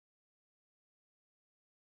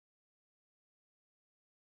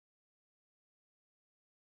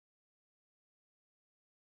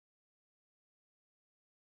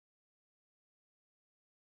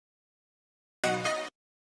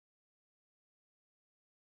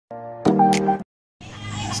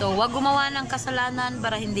So, wag gumawa ng kasalanan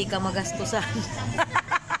para hindi ka magastusan.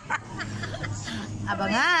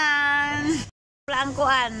 Abangan! Ang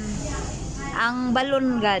kuan, ang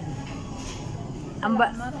balon god. Ang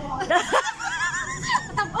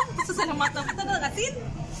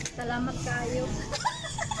Salamat kayo.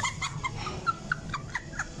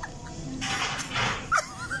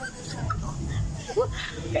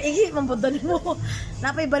 Kaigi mampudan mo.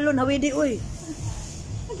 Napay balon hawidi uy.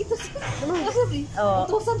 Oh.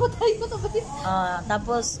 Utusan pa tayo kapatid.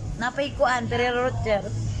 Tapos napay kuan Ferrero Rocher.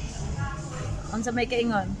 Unsa may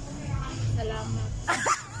kaingon? Salamat.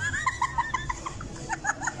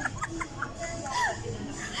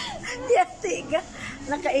 Tiga.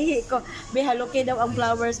 Nakaihi ko. Be haluki daw ang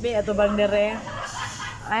flowers be ato bang dire.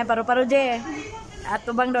 Ay paro-paro je.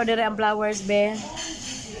 Ato bang daw dire ang flowers be.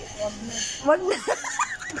 Wag na.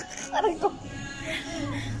 Aray ko.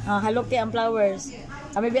 Haluki ang flowers.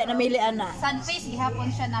 Kami biya namili ana. Sunface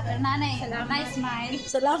gihapon siya na pero nanay. Nanay smile.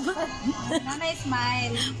 Salamat. Nanay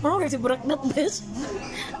smile. Ano kasi burak nat bes.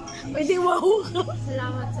 Pwede wow.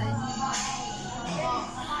 Salamat sa inyo.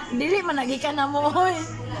 Dili man nagikan na mo oy.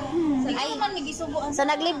 Ay man nagisubuan. Sa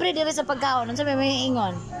naglibre diri sa pagkaon, unsa may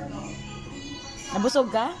ingon?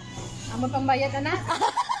 Nabusog ka? Amo pambayad na.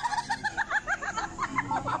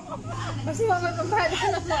 Kasi wala may pambayad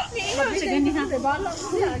na po. Sige ni ha. Bala ko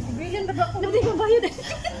siya. Gibilin na ba ako? Hindi pambayad.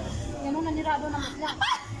 Yan ang nanirado na masla.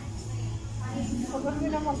 Pagod mo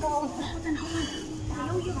na magkaon.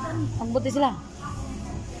 Ang buti sila.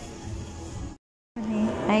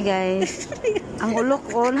 Hi guys. Ang ulok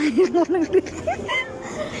ko na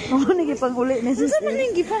yung nagipang uli ni Sis M.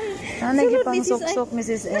 Nagipang sok-sok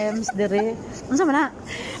Mrs. Ems dire. Unsa man na?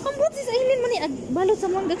 Ang buti sa ilin man ni balot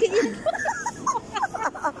sa mangga kay.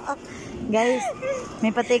 Guys,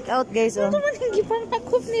 may pa-take out guys oh. Ano man ang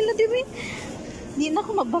gipangakop nila diri? Di na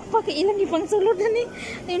ako magbakpak kay ilang gipang sulod ni.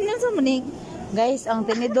 Ayun man sa maning. Guys, ang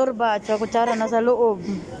tinidor ba at kutsara nasa loob.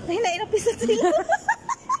 Ay na inapisa sila.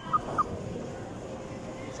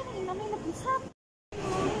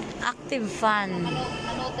 Active fun.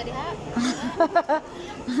 Ano tadi ha?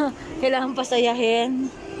 Kailangan pasayahin.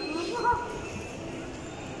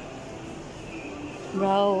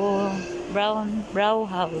 Brow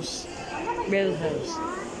house.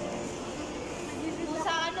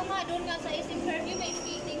 Sa ano nga doon nga sa SM Fairview may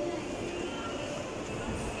skating.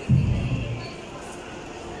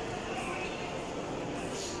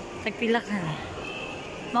 Tagpila ka na.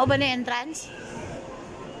 Mao ba na entrance?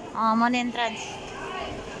 Mo na entrance.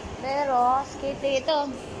 Pero, skate ito.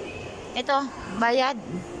 Ito, bayad.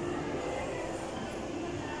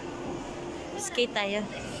 Skate tayo.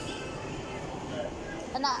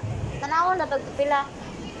 Tanawon na tagpila.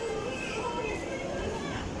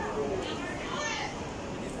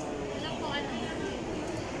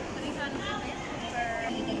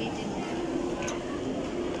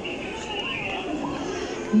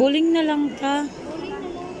 Bowling na lang ka.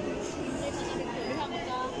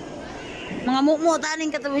 Mga mukmo taning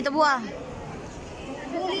katabi-tabo ah.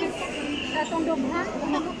 Katong dughan.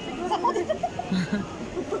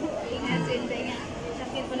 Ingat din niya.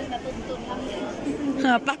 Sakit pala natuntun lang.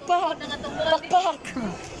 Pakpak. Pakpak.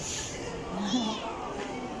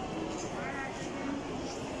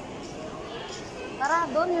 Tara,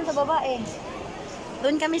 doon yun sa babae.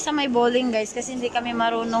 Doon kami sa may bowling guys kasi hindi kami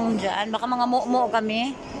marunong dyan. Baka mga mukmo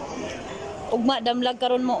kami. Ugma damlag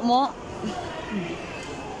karon mukmo.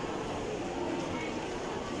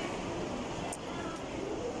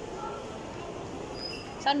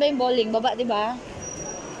 Saan ba yung bowling? Baba, di ba?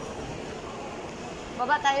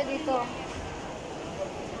 Baba tayo dito.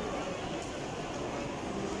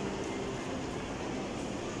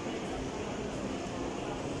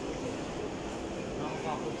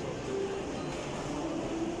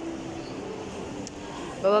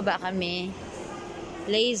 Bababa kami.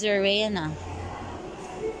 Laser ray na.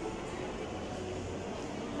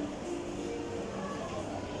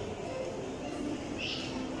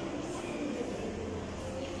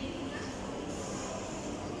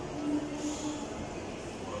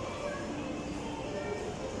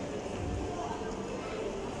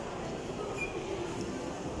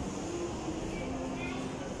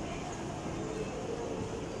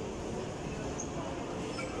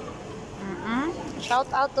 Shout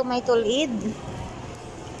out to my tulid.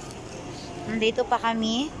 Nandito pa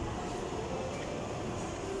kami.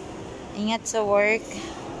 Ingat sa work.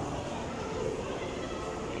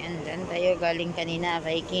 And then tayo galing kanina,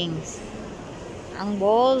 Vikings. Ang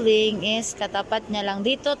bowling is katapat niya lang.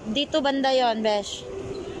 Dito banda yon, besh.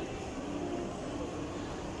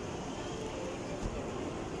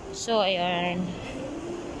 So, ayun.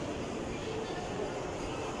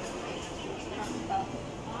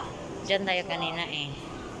 dyan tayo kanina eh.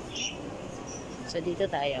 So, dito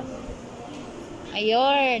tayo.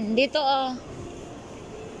 Ayun. Dito oh.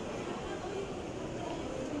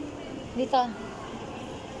 Dito.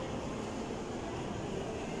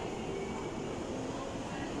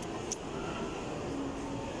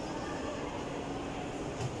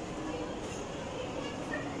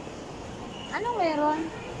 Anong meron?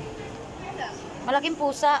 Malaking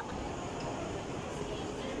pusa.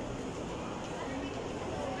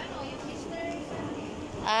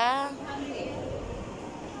 Ah.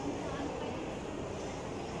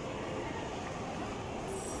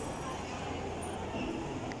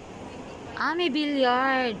 Ah, may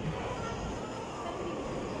billiard.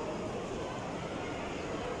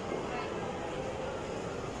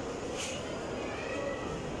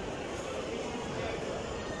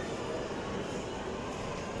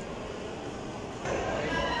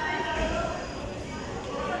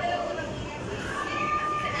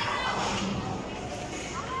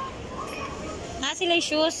 Sila yung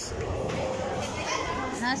shoes.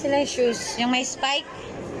 Sila yung shoes. Yung may spike.